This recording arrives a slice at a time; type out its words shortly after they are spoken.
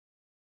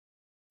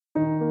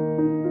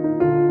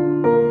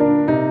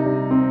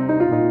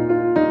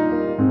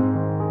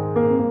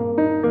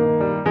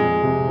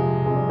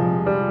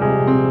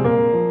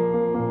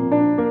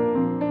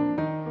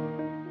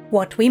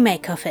what we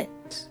make of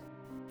it.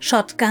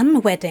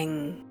 Shotgun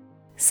wedding.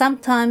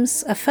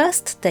 Sometimes a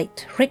first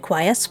date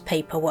requires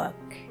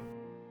paperwork.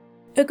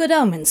 A Good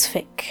Omens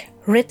fic,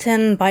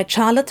 written by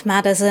Charlotte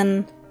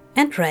Madison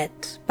and read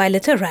by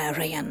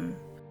Literarian.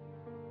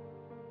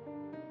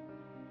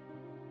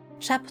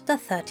 Chapter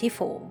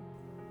 34.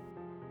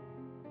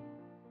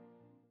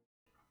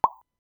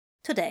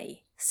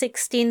 Today,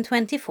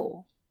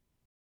 1624.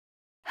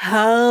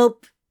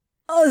 Help!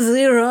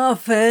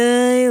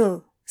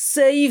 Aziraphale!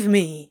 Save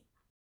me!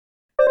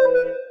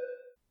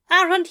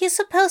 Aren't you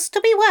supposed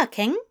to be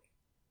working?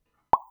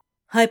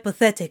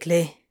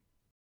 Hypothetically.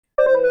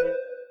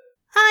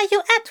 Are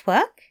you at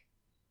work?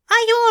 Are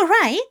you all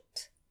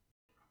right?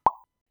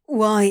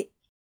 Why?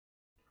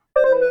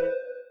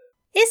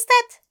 Is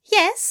that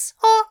yes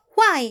or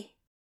why?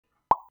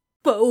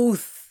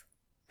 Both.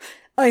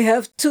 I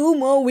have 2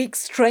 more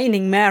weeks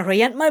training,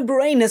 Mary, and my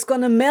brain is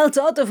gonna melt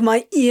out of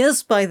my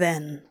ears by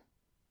then.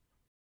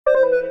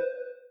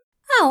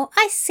 Oh,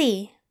 I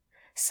see.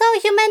 So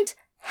you meant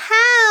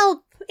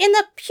help in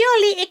a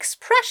purely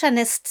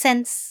expressionist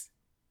sense.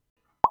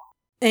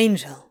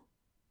 Angel.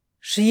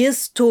 She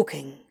is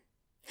talking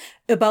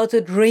about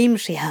a dream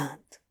she had,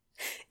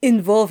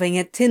 involving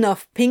a tin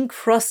of pink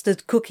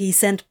frosted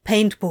cookies and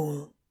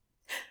paintball.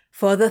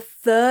 For the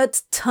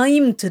 3rd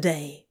time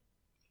today.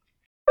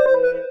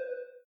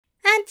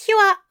 And you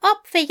are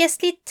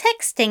obviously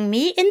texting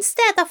me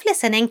instead of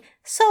listening,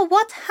 so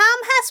what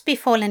harm has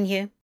befallen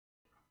you?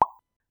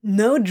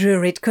 No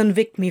jury'd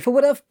convict me for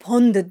what I've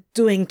pondered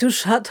doing to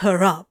shut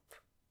her up.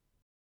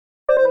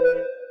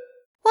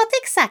 What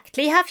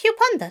exactly have you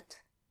pondered?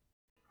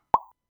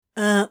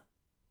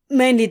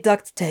 Mainly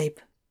duct tape.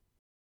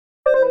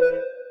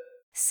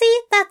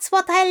 See, that's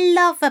what I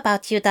love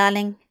about you,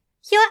 darling.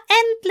 Your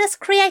endless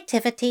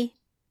creativity.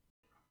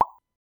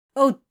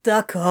 Oh,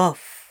 duck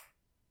off.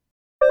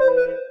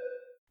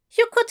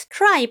 You could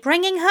try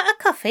bringing her a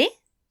coffee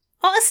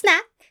or a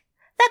snack.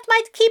 That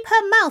might keep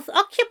her mouth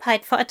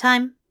occupied for a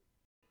time.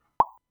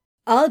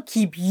 I'll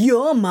keep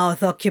your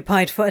mouth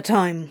occupied for a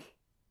time.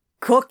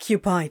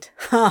 Coccupied,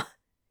 ha!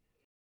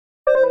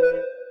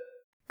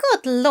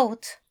 Good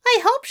Lord, I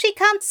hope she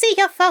can't see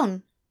your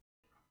phone.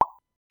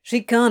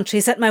 She can't,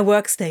 she's at my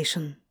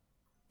workstation.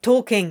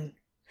 Talking.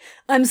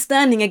 I'm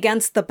standing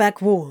against the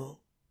back wall.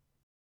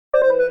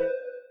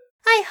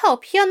 I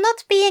hope you're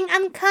not being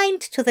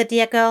unkind to the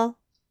dear girl.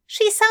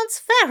 She sounds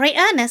very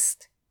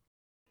earnest.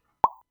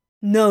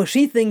 No,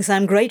 she thinks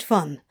I'm great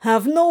fun.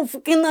 Have no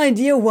fucking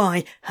idea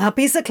why.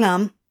 Happy as a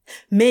clam.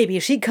 Maybe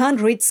she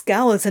can't read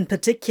scowls in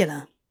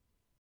particular.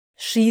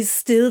 She's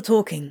still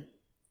talking.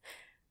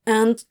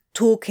 And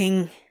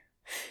talking.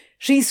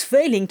 She's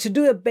failing to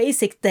do a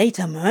basic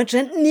data merge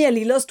and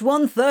nearly lost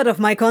 1/3 of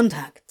my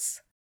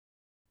contacts.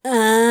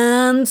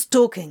 And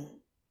talking.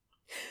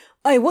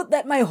 I would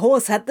that my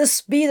horse had the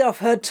speed of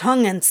her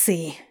tongue and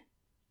see.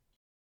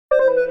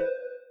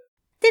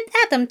 Did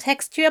Adam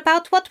text you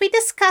about what we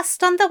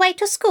discussed on the way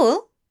to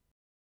school?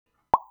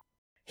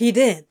 He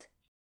did.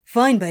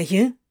 Fine by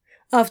you,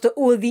 after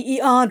all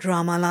the ER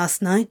drama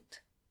last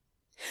night.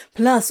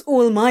 Plus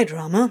all my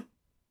drama.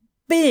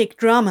 Big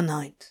drama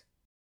night.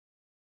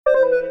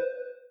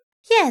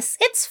 Yes,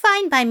 it's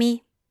fine by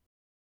me.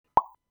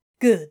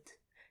 Good.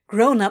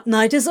 Grown-up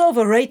night is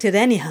overrated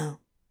anyhow.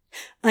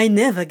 I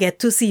never get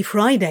to see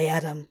Friday,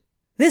 Adam.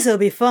 This'll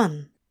be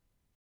fun.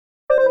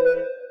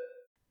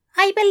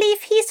 I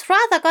believe he's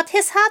rather got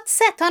his heart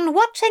set on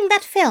watching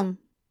that film.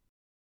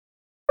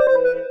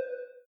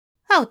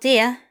 Oh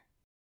dear.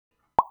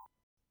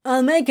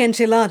 I'll make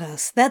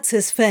enchiladas, that's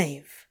his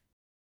fave.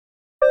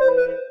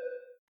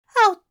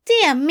 Oh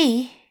dear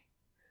me.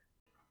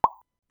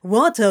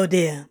 What, oh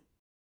dear?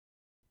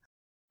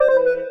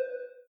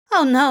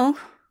 Oh no.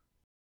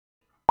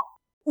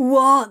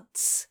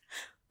 What?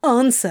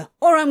 Answer,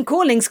 or I'm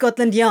calling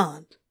Scotland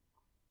Yard.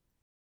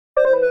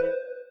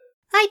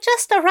 I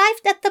just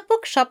arrived at the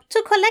bookshop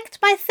to collect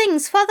my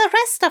things for the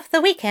rest of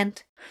the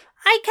weekend.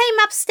 I came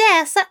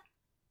upstairs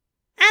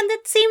and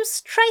it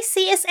seems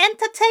Tracy is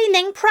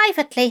entertaining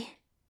privately.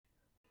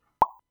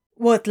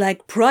 What,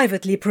 like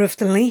privately,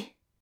 privately?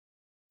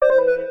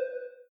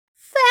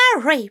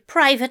 Very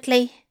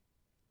privately.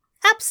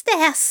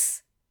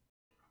 Upstairs.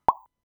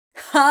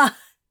 Ha!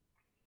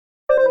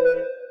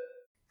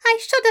 I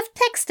should have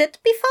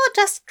texted before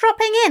just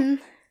dropping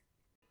in.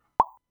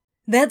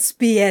 That's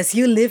BS,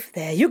 you live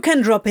there, you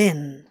can drop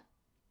in.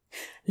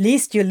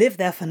 Least you live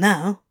there for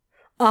now.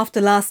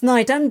 After last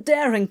night, I'm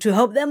daring to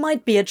hope there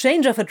might be a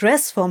change of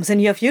address forms in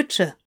your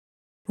future.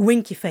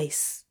 Winky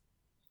face.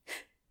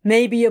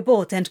 Maybe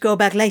abort and go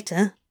back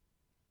later.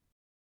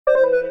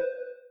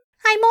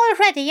 I'm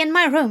already in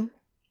my room.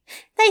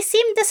 They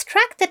seem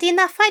distracted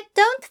enough I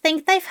don't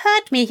think they've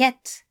heard me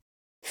yet.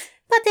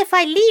 But if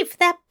I leave,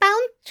 they're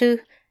bound to.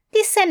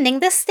 Descending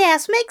the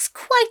stairs makes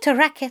quite a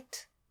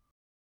racket.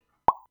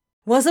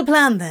 What's the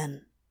plan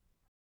then?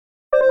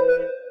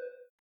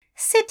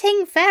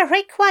 Sitting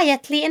very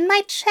quietly in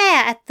my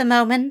chair at the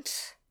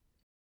moment.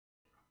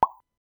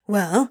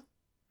 Well,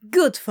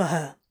 good for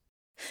her.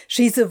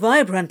 She's a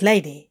vibrant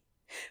lady.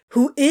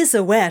 Who is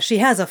aware she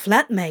has a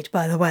flatmate,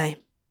 by the way.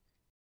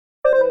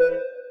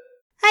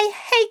 I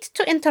hate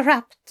to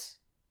interrupt.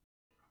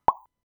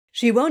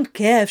 She won't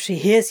care if she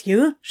hears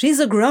you. She's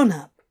a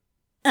grown-up.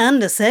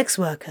 And a sex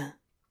worker.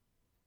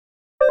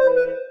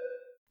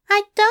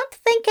 I don't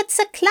think it's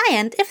a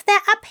client if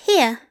they're up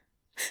here.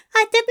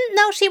 I didn't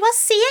know she was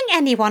seeing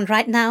anyone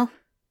right now.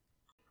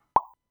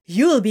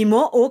 You'll be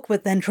more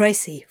awkward than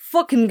Tracy.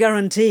 Fucking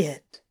guarantee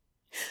it.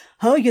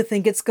 How you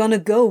think it's gonna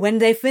go when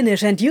they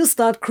finish and you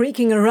start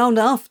creaking around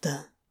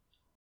after?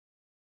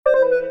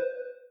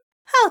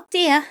 Oh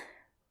dear.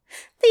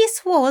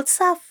 These walls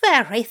are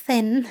very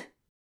thin.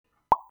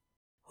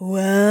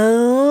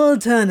 Well,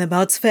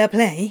 turnabout's fair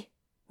play.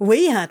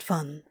 We had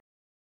fun.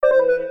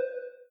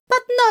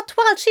 But not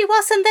while she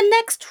was in the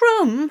next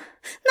room.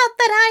 Not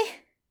that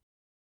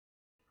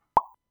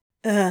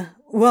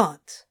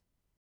What?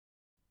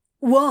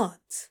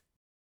 What?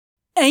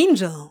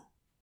 Angel!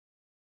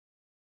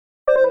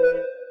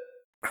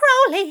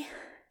 Crowley!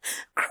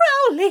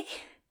 Crowley!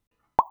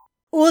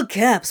 All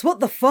caps, what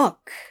the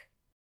fuck?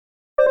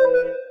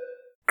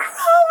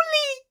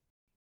 Crowley!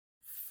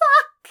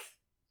 Fuck!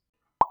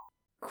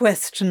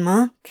 Question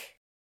mark?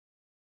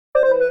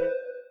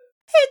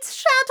 It's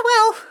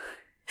Shadwell!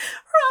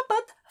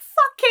 Robert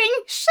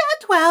fucking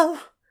Shadwell!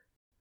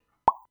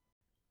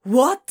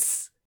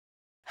 What?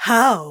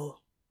 How?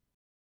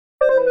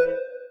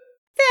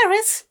 There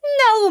is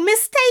no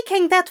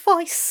mistaking that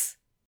voice.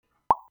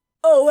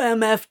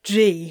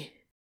 OMFG.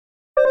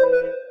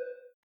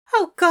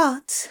 Oh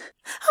God!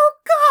 Oh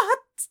God!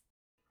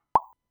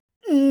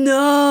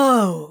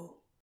 No!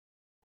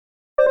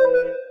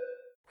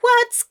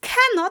 Words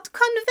cannot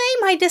convey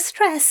my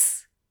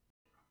distress.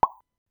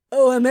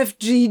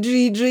 OMFG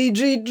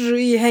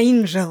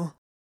Angel.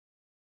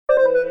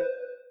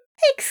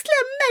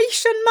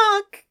 Exclamation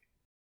mark!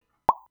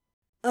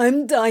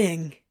 I'm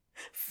dying.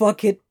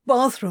 Fuck it,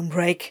 bathroom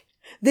break.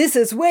 This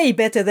is way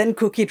better than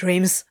Cookie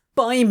Dreams.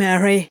 Bye,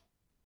 Mary.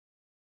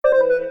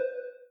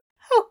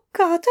 Oh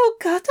God, oh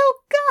God, oh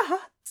God!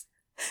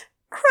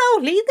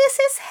 Crowley, this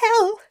is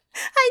hell.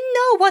 I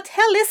know what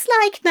hell is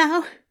like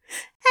now.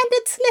 And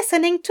it's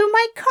listening to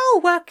my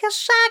co-worker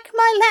shag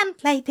my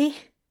landlady.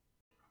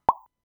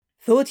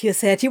 Thought you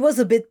said he was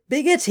a bit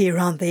biggity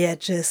around the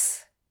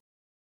edges.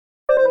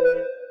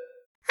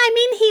 I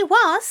mean, he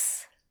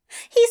was.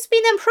 He's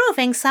been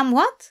improving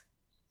somewhat.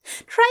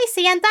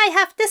 Tracy and I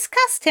have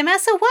discussed him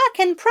as a work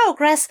in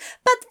progress,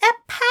 but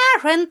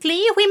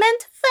apparently we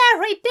meant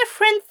very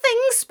different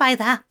things by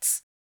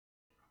that.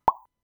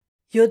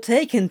 You're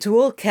taken to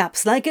all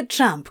caps like a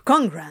champ.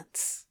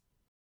 Congrats.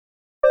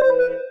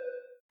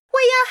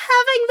 We are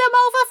having them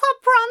over for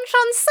brunch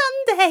on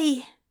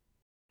Sunday.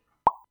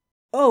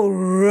 Oh,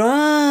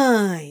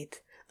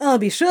 right. I'll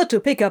be sure to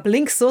pick up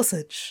Link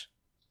sausage.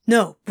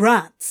 No,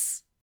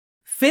 brats.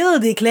 Phil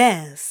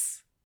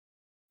declares.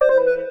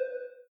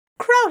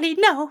 Crowley,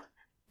 no.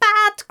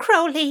 Bad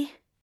Crowley.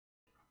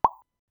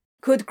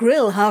 Could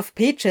grill half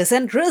peaches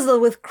and drizzle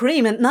with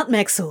cream and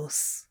nutmeg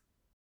sauce.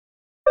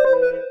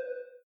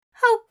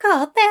 Oh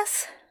God,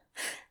 there's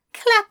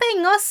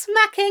clapping or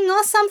smacking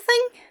or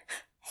something.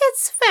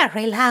 It's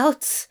very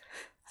loud.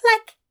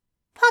 Like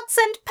pots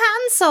and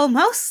pans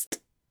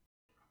almost.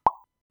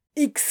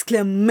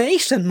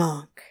 Exclamation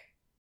mark.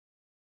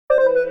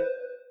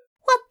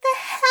 What the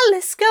hell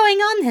is going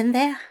on in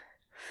there?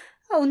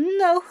 Oh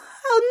no,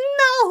 oh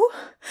no!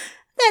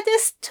 That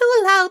is too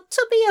loud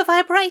to be a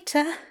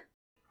vibrator.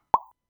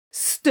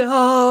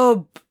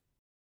 Stop!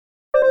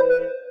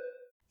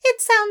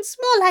 It sounds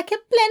more like a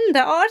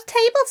blender or a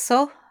table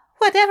saw,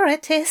 whatever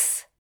it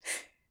is.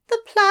 The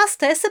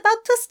plaster is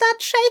about to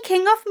start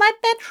shaking off my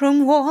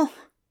bedroom wall.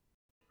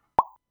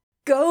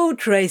 Go,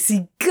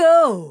 Tracy,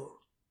 go!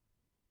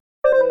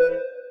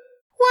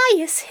 Why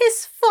is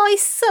his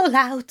voice so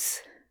loud?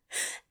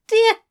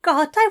 Dear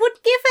God, I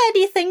would give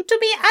anything to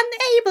be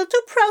unable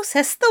to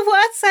process the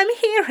words I'm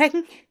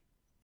hearing.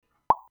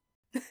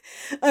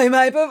 I'm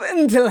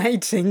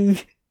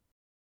hyperventilating.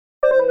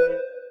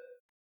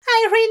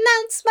 I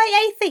renounce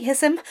my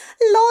atheism.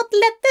 Lord,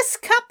 let this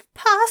cup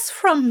pass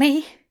from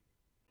me.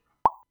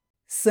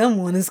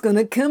 Someone is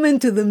gonna come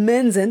into the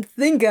men's and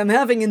think I'm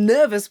having a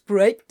nervous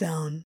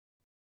breakdown.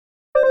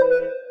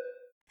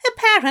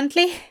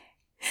 Apparently,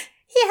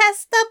 he has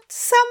stubbed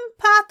some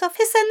part of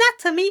his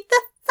anatomy,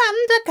 the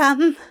thunder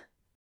gun.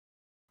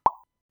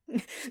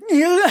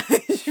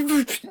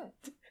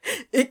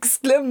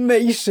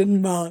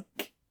 Exclamation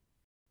mark.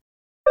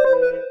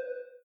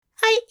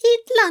 I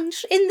eat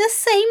lunch in the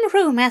same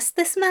room as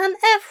this man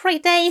every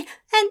day,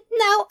 and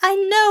now I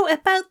know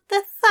about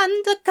the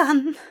thunder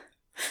gun.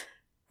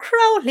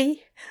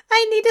 Crowley,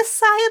 I need a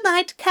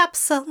cyanide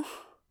capsule.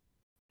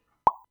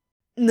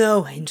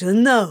 No, Angel,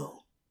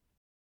 no.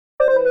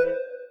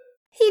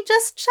 He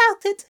just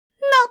shouted,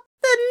 not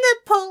the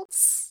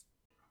nipples.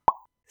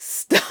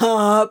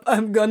 Stop,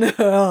 I'm gonna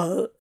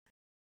hurl.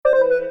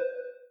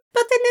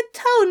 But in a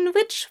tone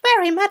which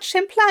very much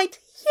implied,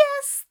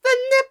 yes, the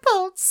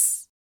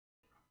nipples.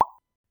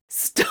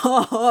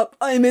 Stop,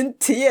 I'm in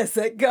tears,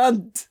 I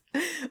can't.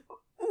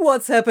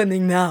 What's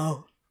happening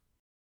now?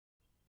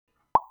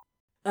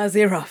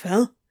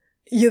 Aziraphale,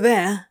 you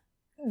there?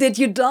 Did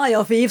you die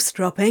of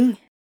eavesdropping?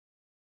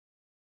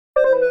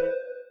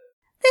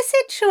 The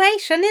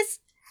situation is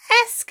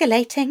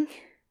escalating.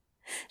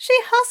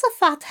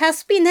 Jehoshaphat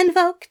has been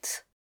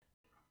invoked.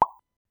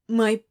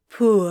 My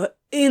poor,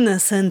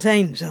 innocent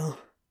angel.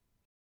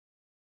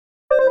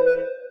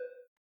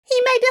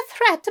 He made a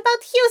threat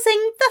about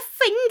using the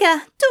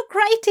finger to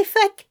great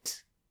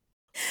effect.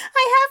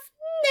 I have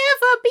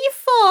never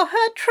before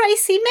heard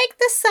Tracy make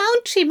the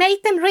sound she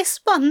made in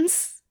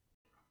response.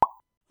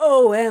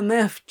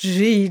 OMFGGG.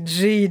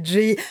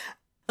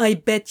 I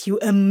bet you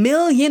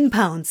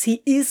 £1,000,000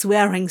 he is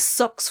wearing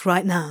socks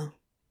right now.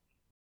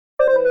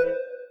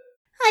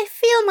 I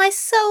feel my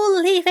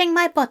soul leaving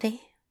my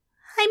body.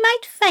 I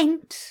might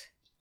faint.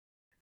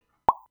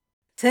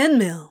 10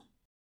 mil.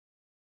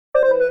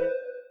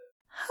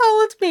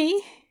 Hold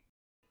me.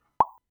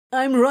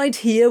 I'm right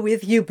here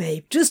with you,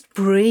 babe. Just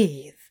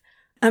breathe.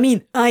 I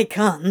mean, I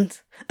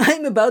can't.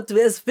 I'm about to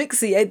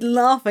asphyxiate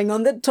laughing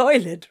on the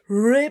toilet.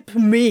 Rip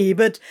me,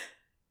 but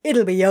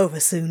it'll be over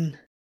soon.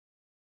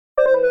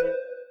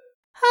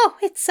 Oh,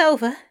 it's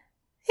over.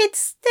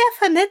 It's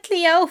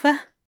definitely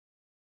over.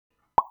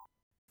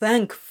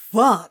 Thank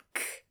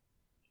fuck.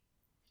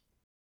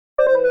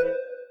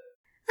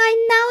 I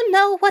now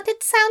know what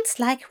it sounds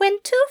like when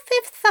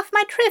 2/5 of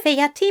my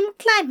trivia team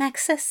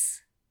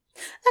climaxes,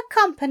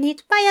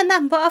 accompanied by a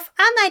number of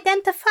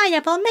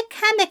unidentifiable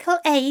mechanical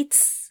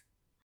aids.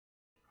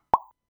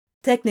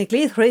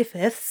 Technically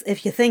 3/5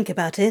 if you think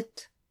about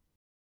it.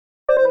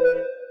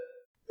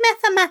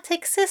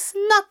 Mathematics is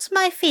not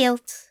my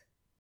field.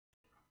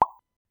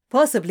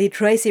 Possibly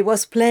Tracy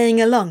was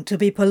playing along to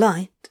be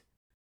polite.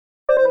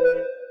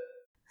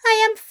 I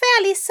am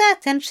fairly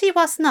certain she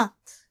was not.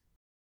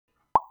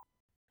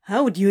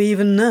 How would you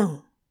even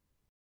know?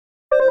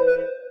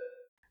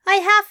 I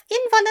have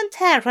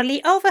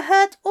involuntarily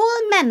overheard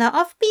all manner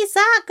of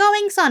bizarre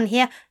goings-on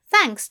here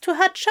thanks to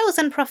her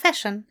chosen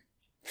profession.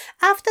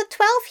 After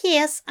 12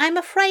 years, I'm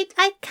afraid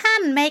I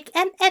can make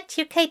an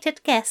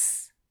educated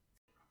guess.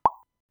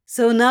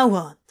 So now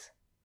what?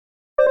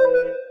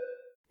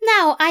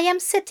 Now I am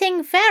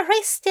sitting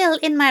very still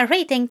in my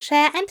reading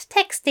chair and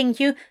texting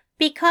you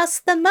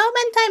because the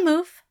moment I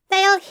move,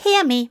 they'll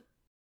hear me.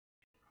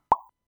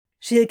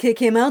 She'll kick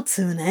him out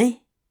soon,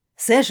 eh?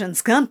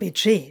 Sessions can't be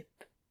cheap.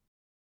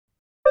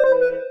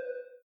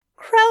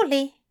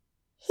 Crowley,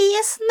 he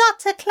is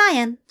not a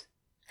client.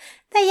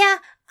 They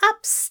are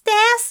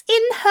upstairs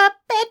in her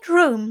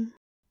bedroom.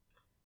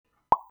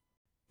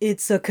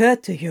 It's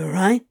occurred to you,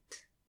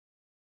 right?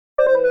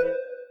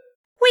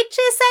 Which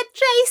is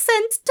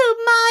adjacent to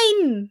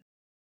mine.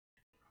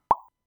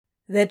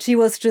 That she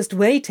was just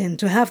waiting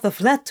to have the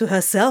flat to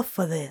herself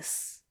for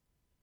this.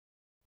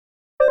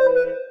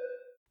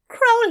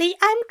 Crowley,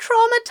 I'm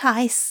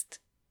traumatized.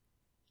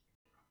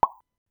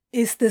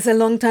 Is this a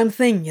long-time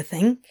thing, you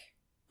think?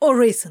 Or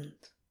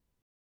recent?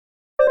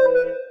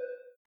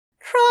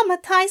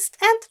 Traumatized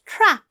and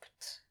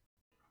trapped.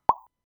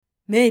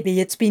 Maybe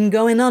it's been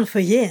going on for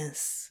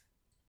years.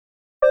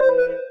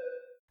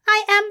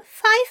 I am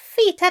 5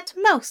 feet at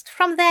most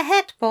from their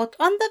headboard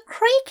on the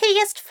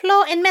creakiest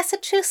floor in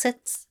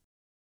Massachusetts.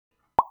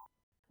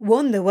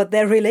 Wonder what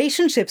their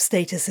relationship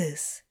status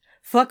is.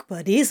 Fuck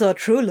buddies or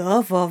true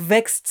love or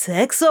vexed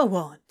sex or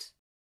what?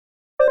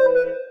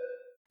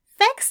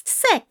 Vexed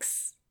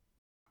sex.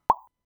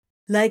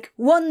 Like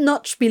one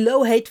notch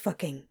below hate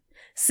fucking.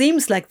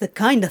 Seems like the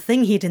kind of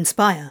thing he'd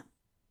inspire.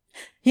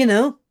 You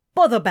know,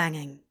 bother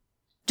banging.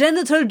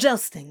 Genital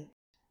jousting.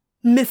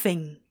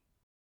 Miffing.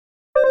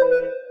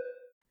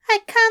 I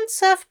can't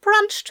serve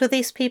brunch to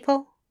these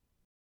people.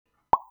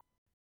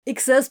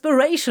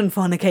 Exasperation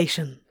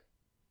fornication.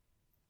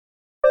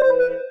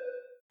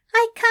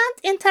 I can't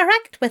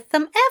interact with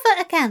them ever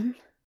again,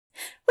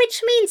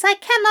 which means I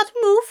cannot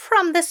move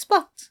from this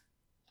spot.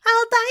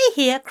 I'll die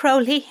here,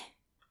 Crowley.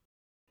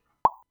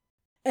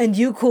 And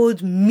you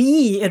called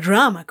me a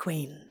drama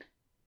queen.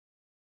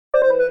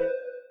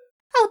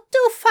 Oh,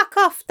 do fuck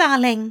off,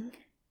 darling.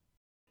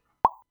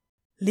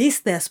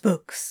 Least there's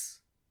books.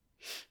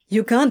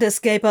 You can't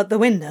escape out the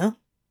window?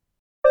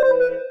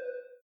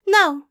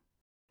 No.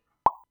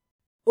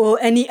 Or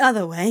any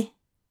other way?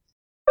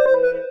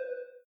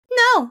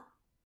 No.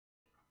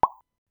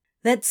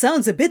 That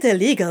sounds a bit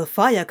illegal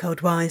fire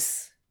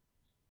code-wise.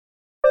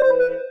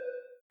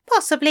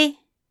 Possibly.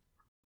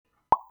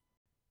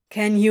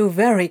 Can you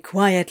very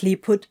quietly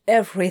put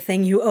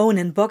everything you own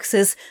in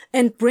boxes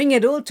and bring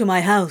it all to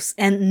my house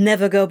and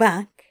never go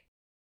back?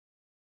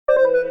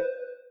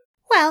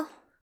 Well,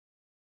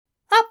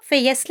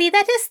 obviously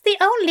that is the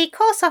only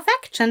course of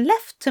action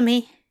left to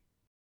me.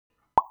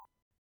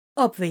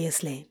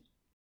 Obviously.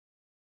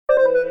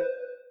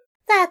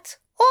 That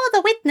or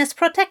the witness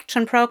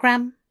protection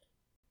program.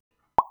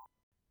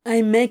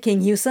 I'm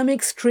making you some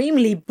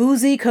extremely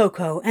boozy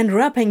cocoa and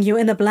wrapping you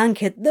in a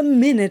blanket the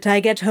minute I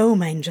get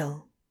home,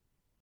 Angel.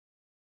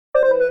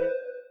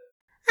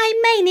 I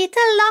may need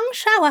a long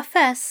shower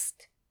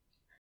first.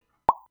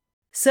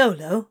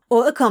 Solo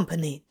or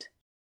accompanied?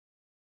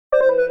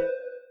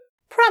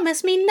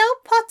 Promise me no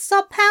pots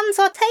or pans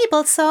or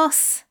table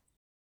sauce.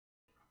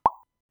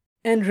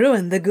 And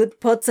ruin the good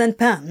pots and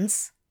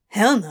pans?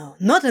 Hell no,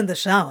 not in the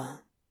shower.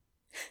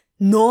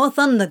 Nor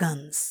thunder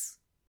guns.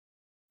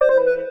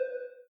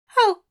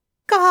 Oh,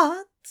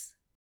 God.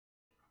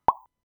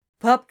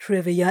 Pub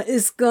trivia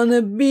is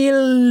gonna be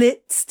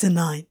lit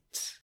tonight.